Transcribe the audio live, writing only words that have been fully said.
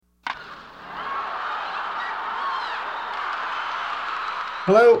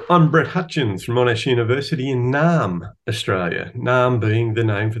Hello, I'm Brett Hutchins from Monash University in Naarm, Australia. Naarm being the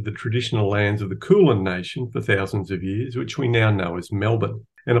name for the traditional lands of the Kulin Nation for thousands of years, which we now know as Melbourne,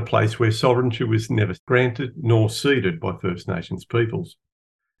 and a place where sovereignty was never granted nor ceded by First Nations peoples.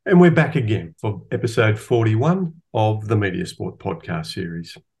 And we're back again for episode 41 of the Media Sport podcast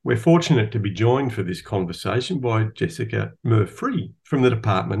series. We're fortunate to be joined for this conversation by Jessica Murfree from the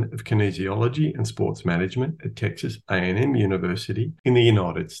Department of Kinesiology and Sports Management at Texas A&M University in the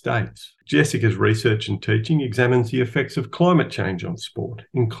United States. Jessica's research and teaching examines the effects of climate change on sport,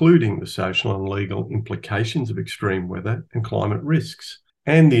 including the social and legal implications of extreme weather and climate risks,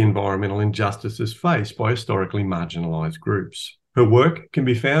 and the environmental injustices faced by historically marginalised groups. Her work can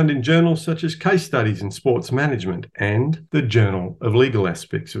be found in journals such as Case Studies in Sports Management and the Journal of Legal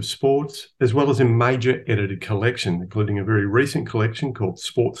Aspects of Sports, as well as in major edited collections, including a very recent collection called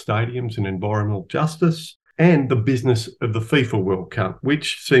Sports Stadiums and Environmental Justice, and The Business of the FIFA World Cup,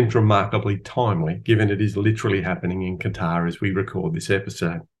 which seems remarkably timely, given it is literally happening in Qatar as we record this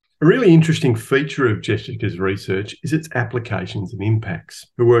episode. A really interesting feature of Jessica's research is its applications and impacts.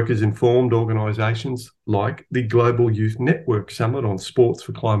 Her work has informed organisations like the Global Youth Network Summit on Sports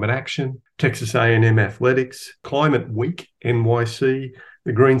for Climate Action, Texas A&M Athletics, Climate Week NYC,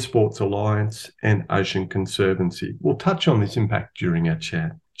 the Green Sports Alliance, and Ocean Conservancy. We'll touch on this impact during our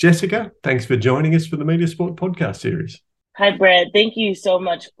chat. Jessica, thanks for joining us for the Media Sport podcast series. Hi, Brett. Thank you so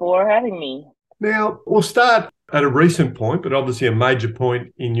much for having me. Now, we'll start at a recent point, but obviously a major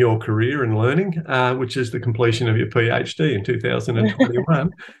point in your career and learning, which is the completion of your PhD in 2021.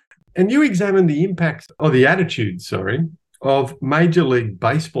 And you examined the impacts, or the attitudes, of Major League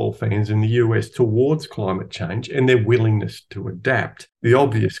Baseball fans in the US towards climate change and their willingness to adapt. The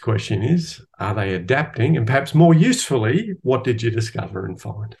obvious question is, are they adapting? And perhaps more usefully, what did you discover and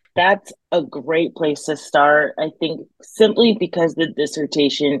find? That's a great place to start. I think simply because the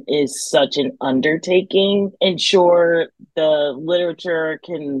dissertation is such an undertaking, and sure, the literature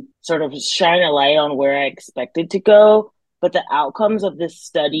can sort of shine a light on where I expected to go, but the outcomes of this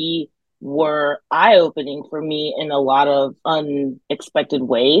study were eye-opening for me in a lot of unexpected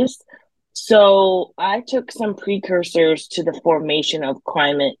ways. So I took some precursors to the formation of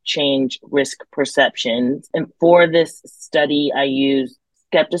climate change risk perceptions. And for this study, I used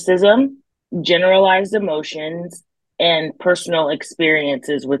skepticism, generalized emotions, and personal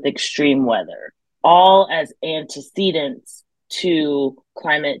experiences with extreme weather, all as antecedents to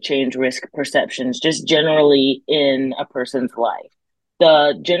climate change risk perceptions, just generally in a person's life.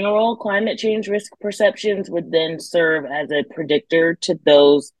 The general climate change risk perceptions would then serve as a predictor to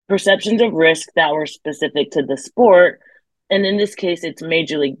those perceptions of risk that were specific to the sport. And in this case, it's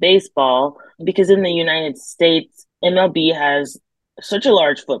Major League Baseball, because in the United States, MLB has such a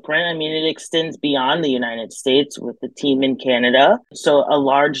large footprint. I mean, it extends beyond the United States with the team in Canada. So a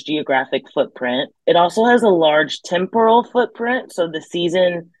large geographic footprint. It also has a large temporal footprint. So the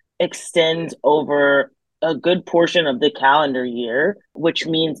season extends over a good portion of the calendar year, which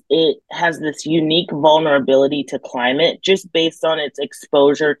means it has this unique vulnerability to climate just based on its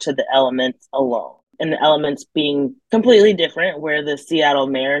exposure to the elements alone. And the elements being completely different, where the Seattle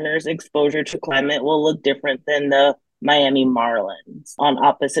Mariners' exposure to climate will look different than the Miami Marlins on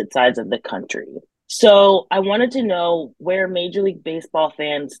opposite sides of the country. So I wanted to know where Major League Baseball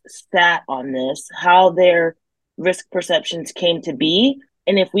fans sat on this, how their risk perceptions came to be,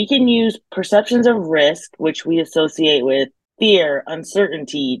 and if we can use perceptions of risk, which we associate with fear,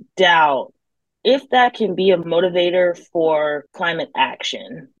 uncertainty, doubt, if that can be a motivator for climate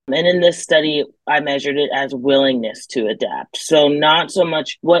action. And in this study, I measured it as willingness to adapt. So not so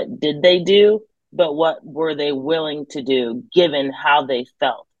much what did they do, but what were they willing to do given how they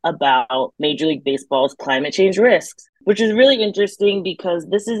felt about Major League Baseball's climate change risks, which is really interesting because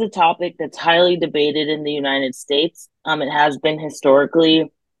this is a topic that's highly debated in the United States. It has been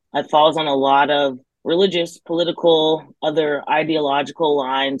historically. It falls on a lot of religious, political, other ideological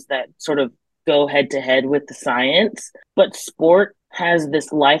lines that sort of go head to head with the science. But sport has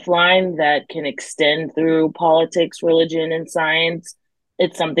this lifeline that can extend through politics, religion, and science.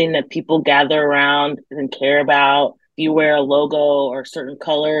 It's something that people gather around and care about. If you wear a logo or certain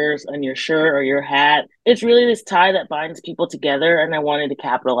colors on your shirt or your hat, it's really this tie that binds people together, and I wanted to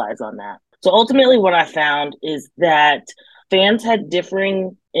capitalize on that. So ultimately what I found is that fans had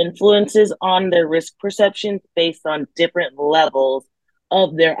differing influences on their risk perceptions based on different levels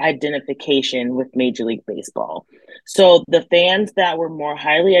of their identification with Major League Baseball. So the fans that were more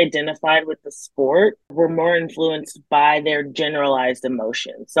highly identified with the sport were more influenced by their generalized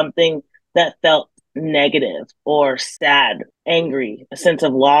emotions, something that felt negative or sad, angry, a sense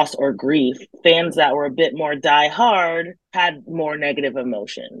of loss or grief. Fans that were a bit more die hard had more negative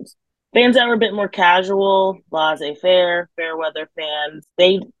emotions. Fans that were a bit more casual, laissez-faire, fair weather fans,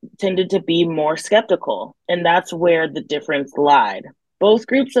 they tended to be more skeptical. And that's where the difference lied. Both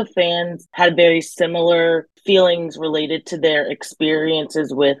groups of fans had very similar feelings related to their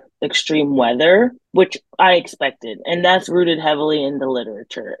experiences with extreme weather, which I expected. And that's rooted heavily in the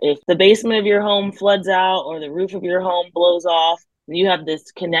literature. If the basement of your home floods out or the roof of your home blows off, you have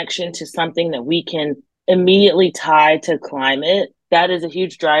this connection to something that we can immediately tie to climate. That is a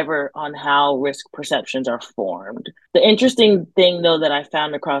huge driver on how risk perceptions are formed. The interesting thing, though, that I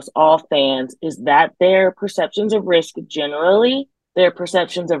found across all fans is that their perceptions of risk generally, their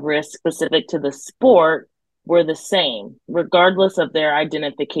perceptions of risk specific to the sport, were the same, regardless of their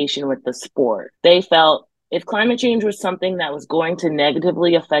identification with the sport. They felt if climate change was something that was going to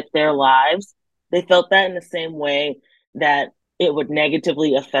negatively affect their lives, they felt that in the same way that it would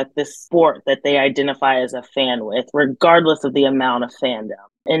negatively affect the sport that they identify as a fan with, regardless of the amount of fandom.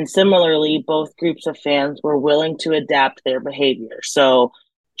 And similarly, both groups of fans were willing to adapt their behavior. So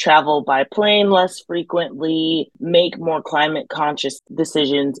travel by plane less frequently, make more climate conscious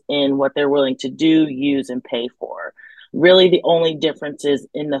decisions in what they're willing to do, use, and pay for. Really, the only differences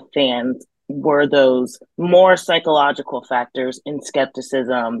in the fans were those more psychological factors in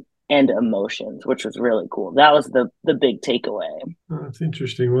skepticism and emotions, which was really cool. That was the big takeaway. Oh, it's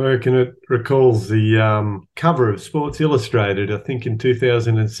interesting work, and it recalls the cover of Sports Illustrated, I think in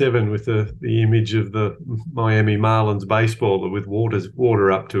 2007, with the image of the Miami Marlins baseballer with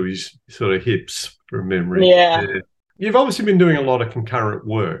water up to his sort of hips, from memory. Yeah. You've obviously been doing a lot of concurrent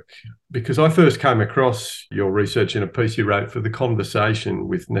work, because I first came across your research in a piece you wrote for The Conversation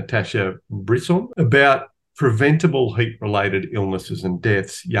with Natasha Brisson about preventable heat-related illnesses and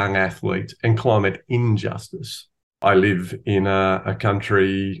deaths, young athletes, and climate injustice. I live in a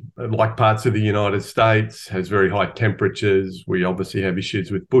country, like parts of the United States, has very high temperatures. We obviously have issues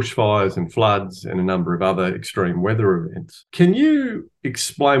with bushfires and floods and a number of other extreme weather events. Can you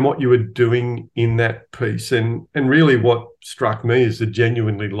explain what you were doing in that piece, and really what struck me as a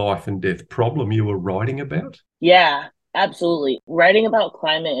genuinely life and death problem you were writing about? Yeah, absolutely. Writing about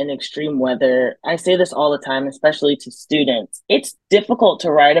climate and extreme weather, I say this all the time, especially to students. It's difficult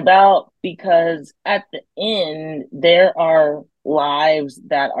to write about because at the end, there are lives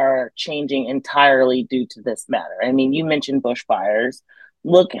that are changing entirely due to this matter. I mean, you mentioned bushfires.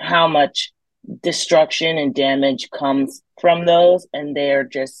 Look how much destruction and damage comes from those, and they're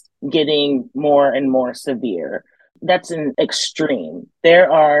just getting more and more severe. That's an extreme. There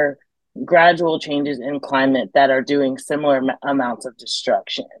are gradual changes in climate that are doing similar amounts of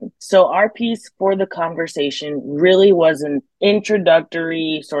destruction. So our piece for The Conversation really was an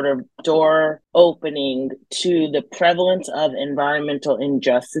introductory sort of door opening to the prevalence of environmental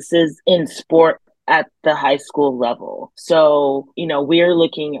injustices in sport at the high school level. So, we're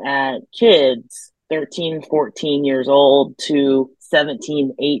looking at kids 13, 14 years old to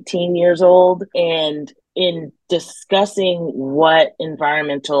 17, 18 years old. And in discussing what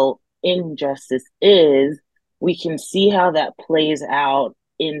environmental injustice is, we can see how that plays out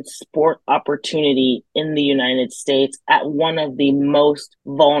in sport opportunity in the United States at one of the most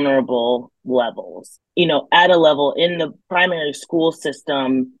vulnerable levels. At a level in the primary school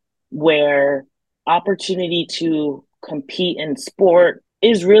system where opportunity to compete in sport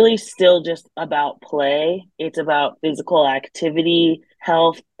is really still just about play. It's about physical activity,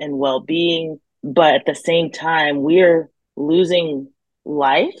 health, and well-being. But at the same time, we're losing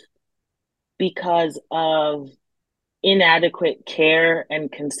life because of inadequate care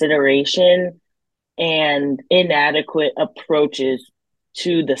and consideration and inadequate approaches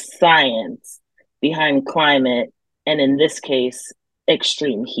to the science behind climate, and in this case,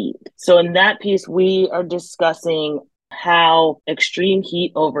 extreme heat. So in that piece, we are discussing how extreme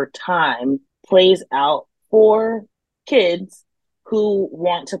heat over time plays out for kids who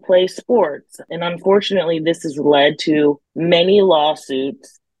want to play sports. And unfortunately, this has led to many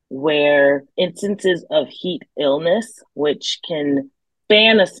lawsuits where instances of heat illness, which can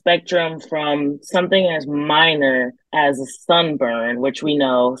span a spectrum from something as minor as a sunburn, which we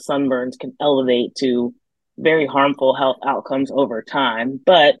know sunburns can elevate to very harmful health outcomes over time.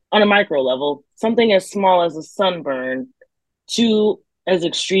 But on a micro level, something as small as a sunburn to as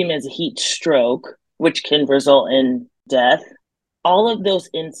extreme as a heat stroke, which can result in death. All of those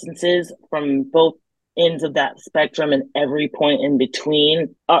instances from both ends of that spectrum and every point in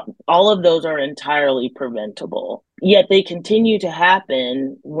between, all of those are entirely preventable. Yet they continue to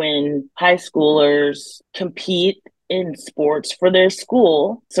happen when high schoolers compete in sports for their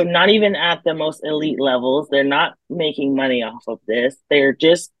school. So not even at the most elite levels. They're not making money off of this. They're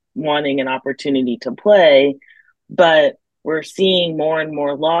just wanting an opportunity to play. But we're seeing more and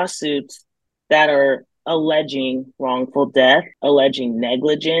more lawsuits that are alleging wrongful death, alleging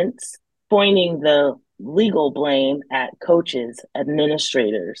negligence, pointing the legal blame at coaches,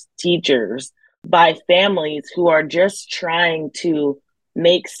 administrators, teachers, by families who are just trying to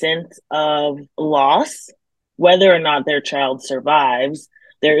make sense of loss, whether or not their child survives.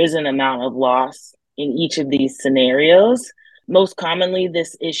 There is an amount of loss in each of these scenarios. Most commonly,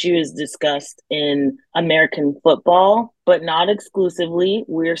 this issue is discussed in American football, but not exclusively.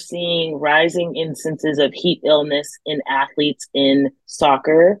 We're seeing rising instances of heat illness in athletes in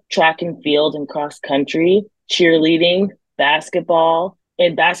soccer, track and field, and cross country, cheerleading, basketball.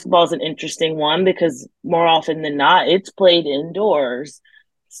 And basketball is an interesting one because more often than not, it's played indoors.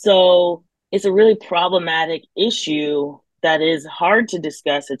 So it's a really problematic issue that is hard to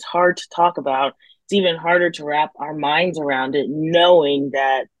discuss. It's hard to talk about. It's even harder to wrap our minds around it, knowing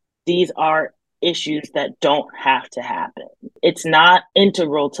that these are issues that don't have to happen. It's not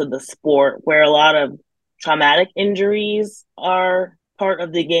integral to the sport, where a lot of traumatic injuries are part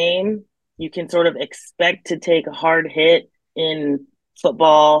of the game. You can sort of expect to take a hard hit in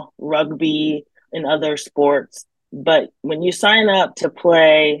football, rugby, and other sports. But when you sign up to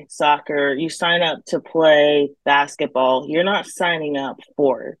play soccer, you sign up to play basketball, you're not signing up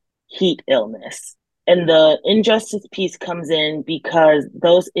for heat illness. And the injustice piece comes in because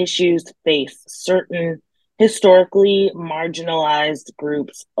those issues face certain historically marginalized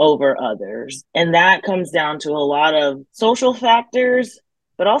groups over others. And that comes down to a lot of social factors,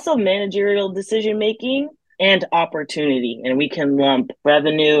 but also managerial decision making and opportunity. And we can lump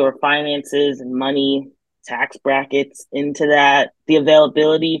revenue or finances and money, tax brackets into that. The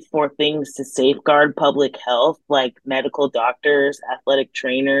availability for things to safeguard public health, like medical doctors, athletic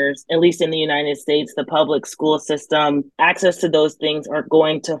trainers, at least in the United States, the public school system, access to those things are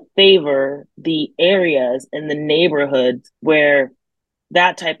going to favor the areas and the neighborhoods where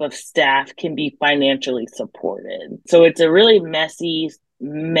that type of staff can be financially supported. So it's a really messy,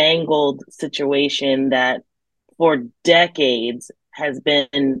 mangled situation that for decades has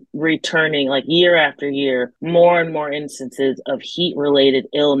been returning, like year after year, more and more instances of heat-related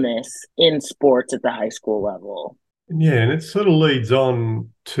illness in sports at the high school level. Yeah, and it sort of leads on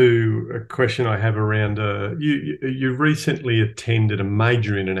to a question I have around you recently attended a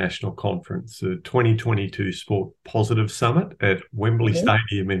major international conference, the 2022 Sport Positive Summit at Wembley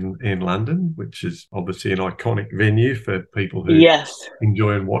Stadium in London, which is obviously an iconic venue for people who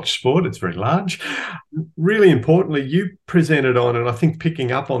enjoy and watch sport. It's very large. Really importantly, you presented on, and I think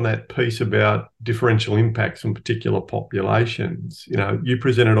picking up on that piece about differential impacts on particular populations, you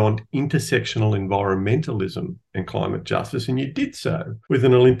presented on intersectional environmentalism and climate justice, and you did so with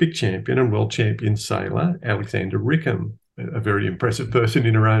an Olympic champion and world champion sailor, Alexander Rickham, a very impressive person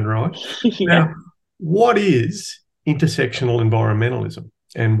in her own right. Now, what is intersectional environmentalism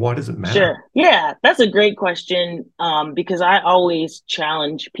and why does it matter? Sure. Yeah, that's a great question because I always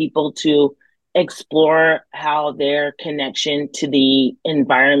challenge people to explore how their connection to the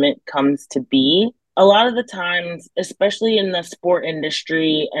environment comes to be. A lot of the times, especially in the sport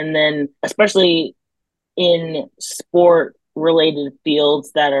industry, and then especially in sport related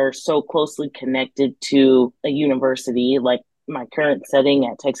fields that are so closely connected to a university, like my current setting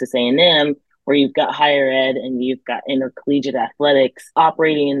at Texas A&M, where you've got higher ed and you've got intercollegiate athletics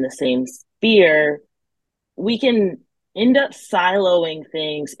operating in the same sphere, we can end up siloing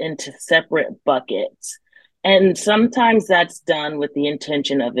things into separate buckets. And sometimes that's done with the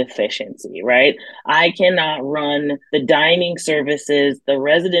intention of efficiency, right? I cannot run the dining services, the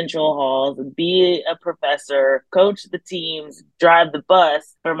residential halls, be a professor, coach the teams, drive the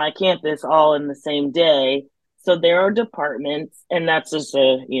bus for my campus all in the same day. So there are departments, and that's just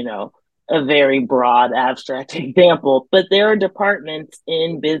a very broad abstract example, but there are departments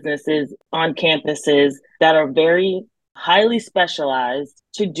in businesses on campuses that are very highly specialized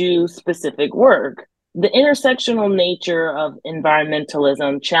to do specific work. The intersectional nature of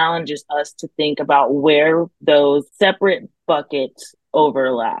environmentalism challenges us to think about where those separate buckets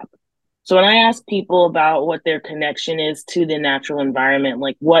overlap. So when I ask people about what their connection is to the natural environment,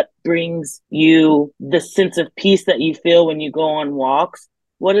 like what brings you the sense of peace that you feel when you go on walks,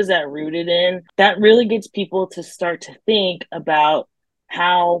 what is that rooted in? That really gets people to start to think about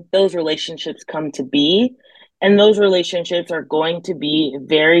how those relationships come to be. And those relationships are going to be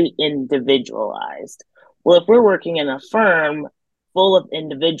very individualized. Well, if we're working in a firm full of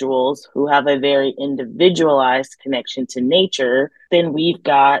individuals who have a very individualized connection to nature, then we've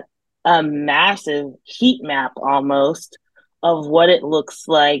got a massive heat map almost of what it looks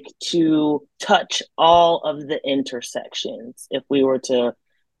like to touch all of the intersections if we were to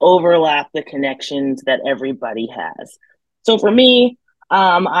overlap the connections that everybody has. So for me,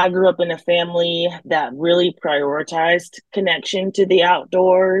 I grew up in a family that really prioritized connection to the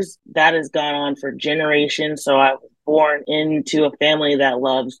outdoors. That has gone on for generations. So I was born into a family that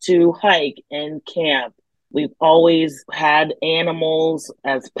loves to hike and camp. We've always had animals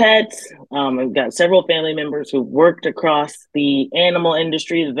as pets. I've got several family members who've worked across the animal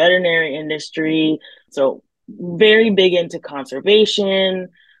industry, the veterinary industry. So very big into conservation.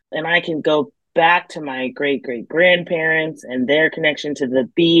 And I can go back to my great great grandparents and their connection to the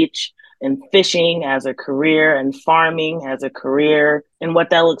beach and fishing as a career and farming as a career. And what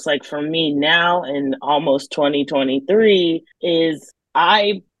that looks like for me now in almost 2023 is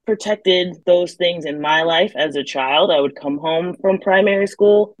I protected those things in my life as a child. I would come home from primary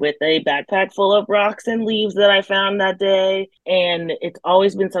school with a backpack full of rocks and leaves that I found that day. And it's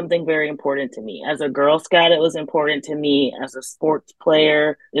always been something very important to me. As a Girl Scout, it was important to me. As a sports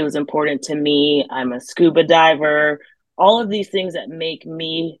player, it was important to me. I'm a scuba diver. All of these things that make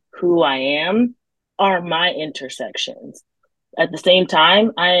me who I am are my intersections. At the same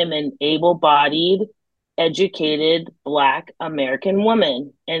time, I am an able bodied, educated Black American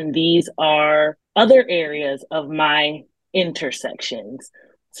woman. And these are other areas of my intersections.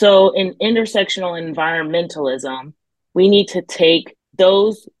 So, in intersectional environmentalism, we need to take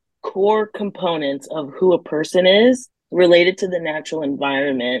those core components of who a person is related to the natural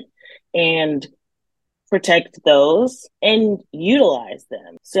environment and protect those and utilize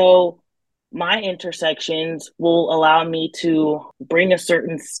them. So, my intersections will allow me to bring a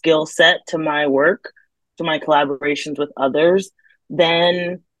certain skill set to my work, to my collaborations with others,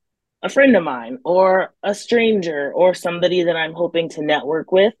 than a friend of mine or a stranger or somebody that I'm hoping to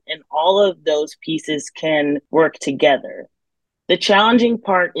network with. And all of those pieces can work together. The challenging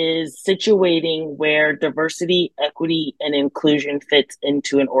part is situating where diversity, equity, and inclusion fits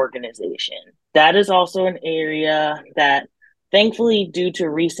into an organization. That is also an area that, thankfully, due to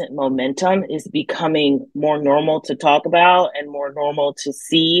recent momentum, is becoming more normal to talk about and more normal to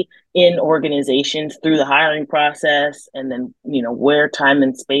see in organizations through the hiring process and then, where time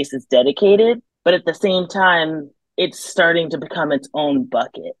and space is dedicated. But at the same time, it's starting to become its own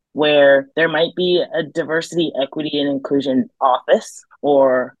bucket where there might be a diversity, equity, and inclusion office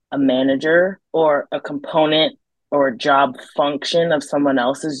or a manager or a component or a job function of someone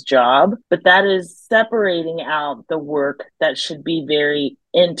else's job, but that is separating out the work that should be very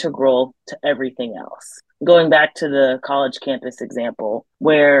integral to everything else. Going back to the college campus example,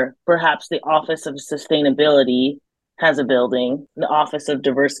 where perhaps the Office of Sustainability has a building, the Office of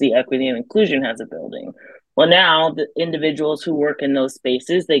Diversity, Equity, and Inclusion has a building. Well, now the individuals who work in those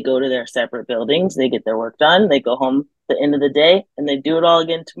spaces, they go to their separate buildings, they get their work done, they go home at the end of the day, and they do it all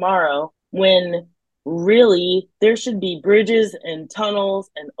again tomorrow, when really there should be bridges and tunnels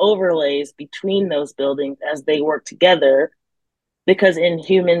and overlays between those buildings as they work together, because in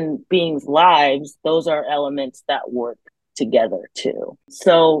human beings' lives, those are elements that work together too.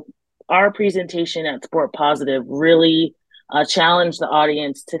 So our presentation at Sport Positive really challenged the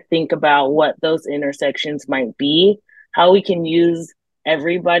audience to think about what those intersections might be, how we can use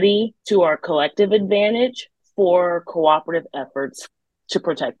everybody to our collective advantage for cooperative efforts to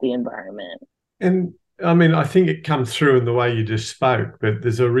protect the environment. And I mean, I think it comes through in the way you just spoke, but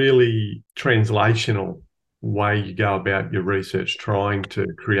there's a really translational way you go about your research, trying to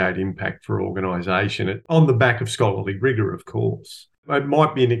create impact for organisation on the back of scholarly rigour, of course. It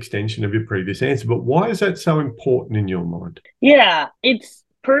might be an extension of your previous answer, but why is that so important in your mind? Yeah, it's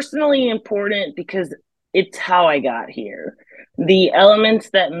personally important because it's how I got here. The elements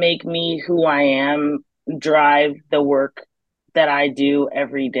that make me who I am drive the work that I do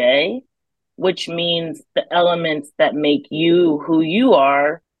every day, which means the elements that make you who you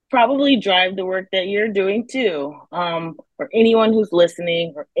are probably drive the work that you're doing too. For anyone who's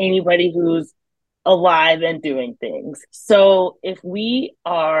listening or anybody who's alive and doing things. So if we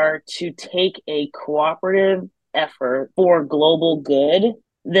are to take a cooperative effort for global good,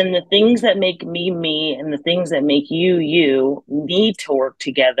 then the things that make me me and the things that make you you need to work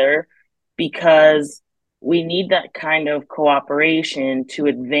together, because we need that kind of cooperation to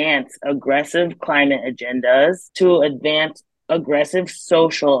advance aggressive climate agendas, to advance aggressive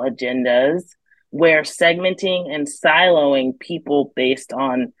social agendas, where segmenting and siloing people based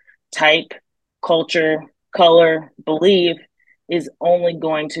on type, culture, color, belief is only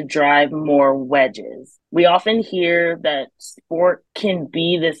going to drive more wedges. We often hear that sport can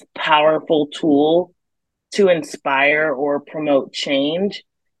be this powerful tool to inspire or promote change.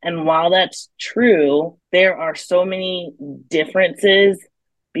 And while that's true, there are so many differences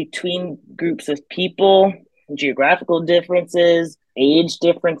between groups of people, geographical differences, age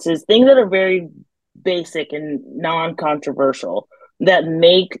differences, things that are very basic and non controversial that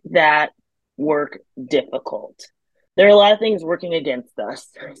make that work difficult. There are a lot of things working against us.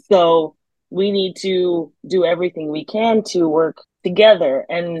 So we need to do everything we can to work together.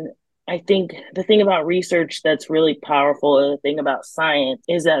 And I think the thing about research that's really powerful, and the thing about science,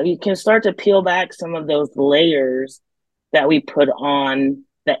 is that you can start to peel back some of those layers that we put on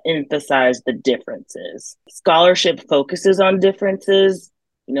that emphasize the differences. Scholarship focuses on differences.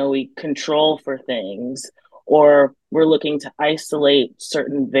 We control for things, or we're looking to isolate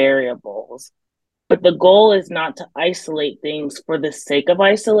certain variables. But the goal is not to isolate things for the sake of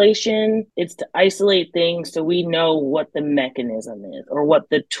isolation. It's to isolate things so we know what the mechanism is or what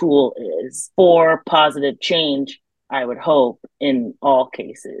the tool is for positive change, I would hope, in all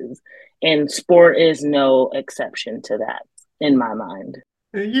cases. And sport is no exception to that, in my mind.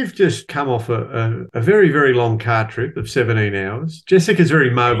 You've just come off a very, very long car trip of 17 hours. Jessica's very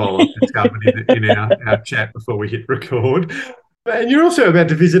mobile, I've discovered in our chat before we hit record. And you're also about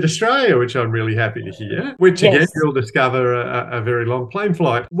to visit Australia, which I'm really happy to hear, which again, Yes. you'll discover a very long plane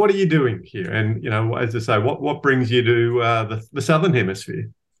flight. What are you doing here? And, as I say, what brings you to the Southern Hemisphere?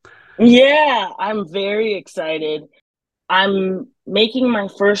 Yeah, I'm very excited. I'm making my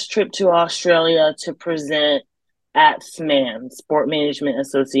first trip to Australia to present at SMAN, Sport Management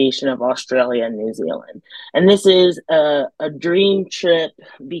Association of Australia and New Zealand. And this is a dream trip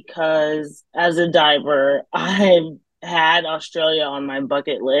because as a diver, I've had Australia on my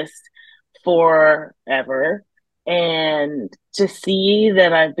bucket list forever. And to see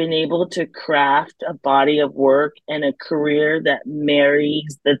that I've been able to craft a body of work and a career that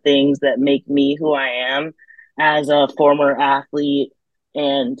marries the things that make me who I am as a former athlete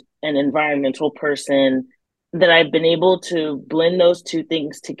and an environmental person, that I've been able to blend those two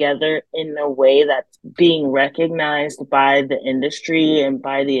things together in a way that's being recognized by the industry and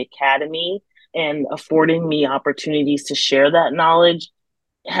by the academy and affording me opportunities to share that knowledge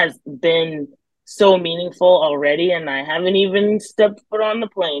has been so meaningful already. And I haven't even stepped foot on the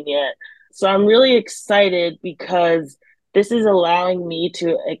plane yet. So I'm really excited because this is allowing me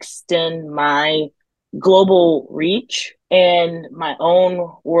to extend my global reach and my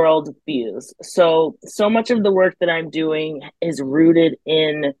own world views. So much of the work that I'm doing is rooted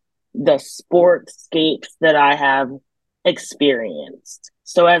in the sportscapes that I have experienced.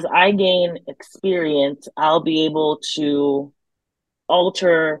 So as I gain experience, I'll be able to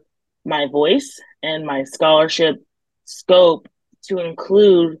alter my voice and my scholarship scope to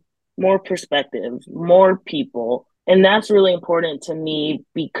include more perspectives, more people. And that's really important to me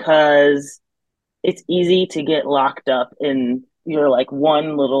because it's easy to get locked up in your like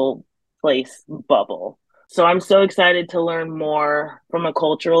one little place bubble. So I'm so excited to learn more from a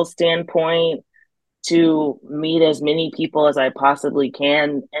cultural standpoint, to meet as many people as I possibly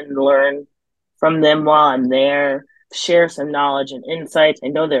can and learn from them while I'm there, share some knowledge and insights. I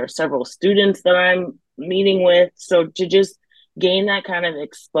know there are several students that I'm meeting with. So to just gain that kind of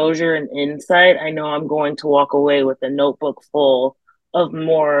exposure and insight, I know I'm going to walk away with a notebook full of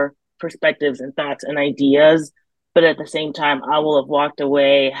more perspectives and thoughts and ideas. But at the same time, I will have walked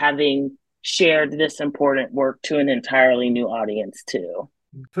away having shared this important work to an entirely new audience too.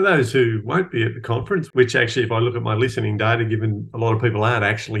 For those who won't be at the conference, which actually, if I look at my listening data, given a lot of people aren't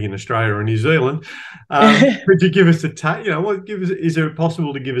actually in Australia or New Zealand, could you give us a taste? Is it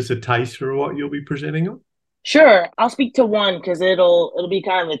possible to give us a taste for what you'll be presenting on? Sure, I'll speak to one because it'll be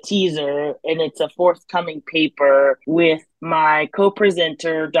kind of a teaser, and it's a forthcoming paper with my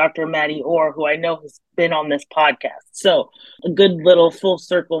co-presenter, Dr. Maddie Orr, who I know has been on this podcast. So a good little full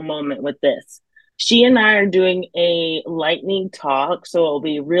circle moment with this. She and I are doing a lightning talk, so it'll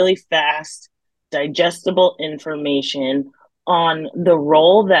be really fast, digestible information on the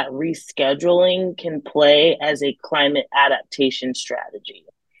role that rescheduling can play as a climate adaptation strategy.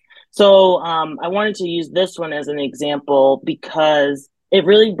 So I wanted to use this one as an example because it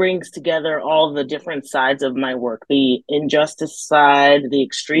really brings together all the different sides of my work, the injustice side, the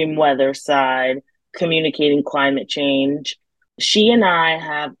extreme weather side, communicating climate change. She and I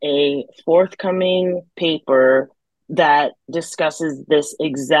have a forthcoming paper that discusses this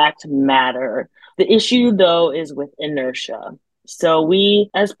exact matter. The issue, though, is with inertia. So we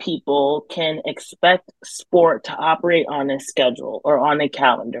as people can expect sport to operate on a schedule or on a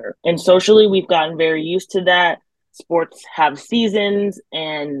calendar. And socially, we've gotten very used to that. Sports have seasons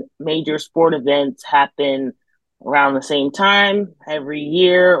and major sport events happen around the same time every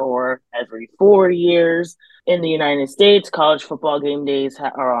year or every 4 years. In the United States, college football game days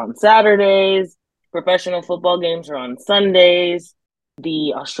are on Saturdays, professional football games are on Sundays.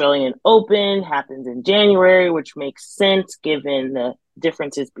 The Australian Open happens in January, which makes sense given the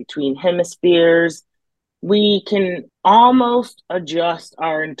differences between hemispheres. We can almost adjust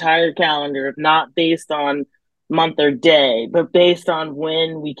our entire calendar, not based on month or day, but based on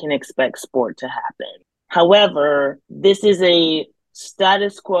when we can expect sport to happen. However, this is a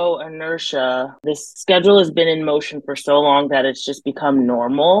status quo inertia. This schedule has been in motion for so long that it's just become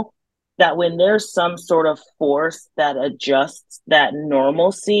normal. That when there's some sort of force that adjusts that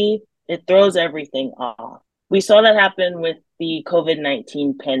normalcy, it throws everything off. We saw that happen with the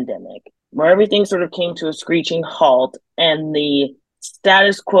COVID-19 pandemic, where everything sort of came to a screeching halt, and the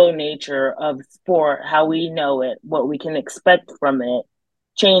status quo nature of sport, how we know it, what we can expect from it,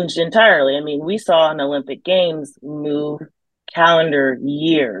 changed entirely. I mean, we saw an Olympic Games move calendar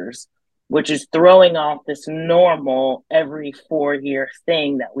years, which is throwing off this normal every 4 year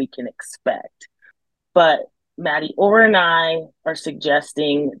thing that we can expect. But Maddie Orr and I are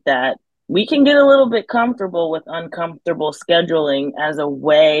suggesting that we can get a little bit comfortable with uncomfortable scheduling as a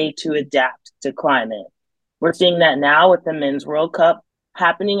way to adapt to climate. We're seeing that now with the Men's World Cup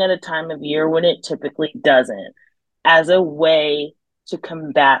happening at a time of year when it typically doesn't, as a way to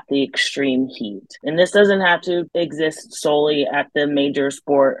combat the extreme heat. And this doesn't have to exist solely at the major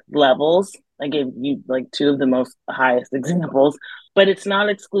sport levels. I gave you like two of the most highest examples, but it's not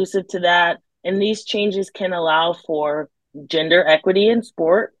exclusive to that. And these changes can allow for gender equity in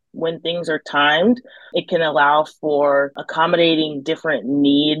sport when things are timed. It can allow for accommodating different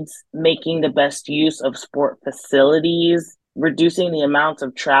needs, making the best use of sport facilities, reducing the amounts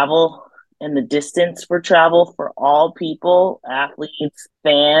of travel and the distance for travel for all people, athletes,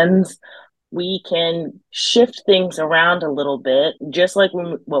 fans. We can shift things around a little bit, just like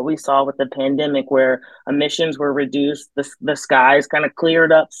what we saw with the pandemic, where emissions were reduced, the skies kind of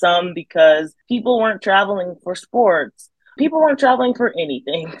cleared up some because people weren't traveling for sports. People weren't traveling for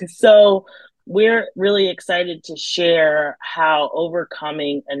anything. So we're really excited to share how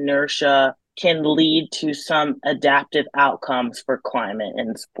overcoming inertia can lead to some adaptive outcomes for climate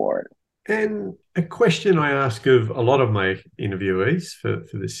and sport. And a question I ask of a lot of my interviewees for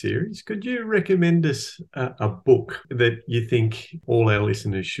this series, could you recommend us a book that you think all our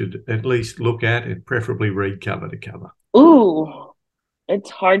listeners should at least look at and preferably read cover to cover? Ooh, it's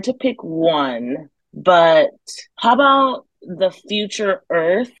hard to pick one, but how about The Future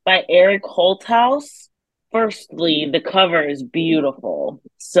Earth by Eric Holthaus? Firstly, the cover is beautiful.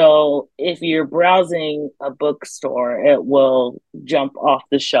 So if you're browsing a bookstore, it will jump off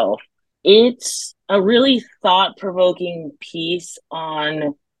the shelf. It's a really thought-provoking piece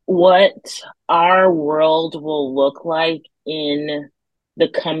on what our world will look like in the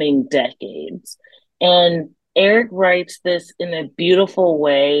coming decades. And Eric writes this in a beautiful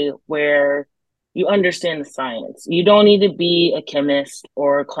way where you understand the science. You don't need to be a chemist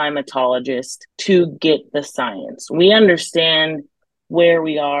or a climatologist to get the science. We understand where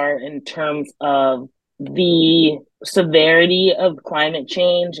we are in terms of the severity of climate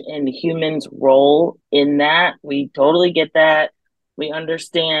change and humans' role in that. We totally get that. We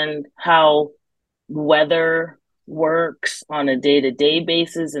understand how weather works on a day-to-day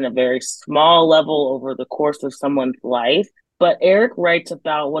basis in a very small level over the course of someone's life. But Eric writes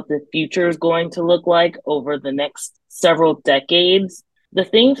about what the future is going to look like over the next several decades. The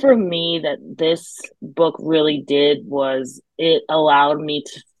thing for me that this book really did was it allowed me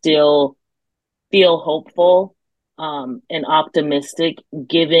to still feel hopeful and optimistic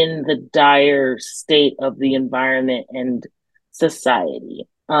given the dire state of the environment and society.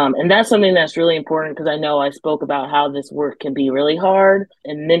 And that's something that's really important because I know I spoke about how this work can be really hard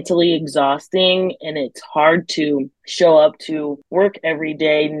and mentally exhausting. And it's hard to show up to work every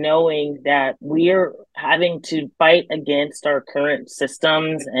day knowing that we're having to fight against our current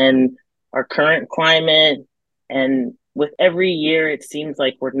systems and our current climate. And with every year, it seems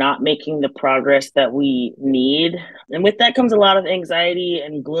like we're not making the progress that we need. And with that comes a lot of anxiety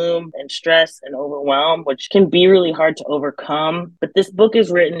and gloom and stress and overwhelm, which can be really hard to overcome. But this book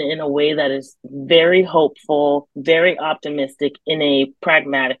is written in a way that is very hopeful, very optimistic in a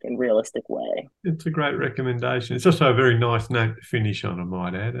pragmatic and realistic way. It's a great recommendation. It's also a very nice note to finish on, I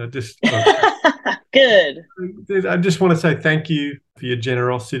might add. Good. I just want to say thank you for your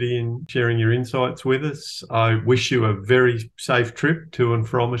generosity in sharing your insights with us. I wish you a very safe trip to and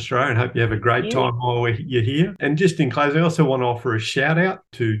from Australia and hope you have a great time while you're here. And just in closing, I also want to offer a shout out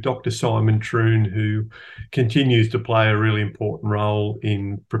to Dr. Simon Troon, who continues to play a really important role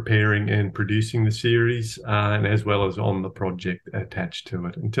in preparing and producing the series, and as well as on the project attached to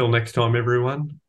it. Until next time, everyone,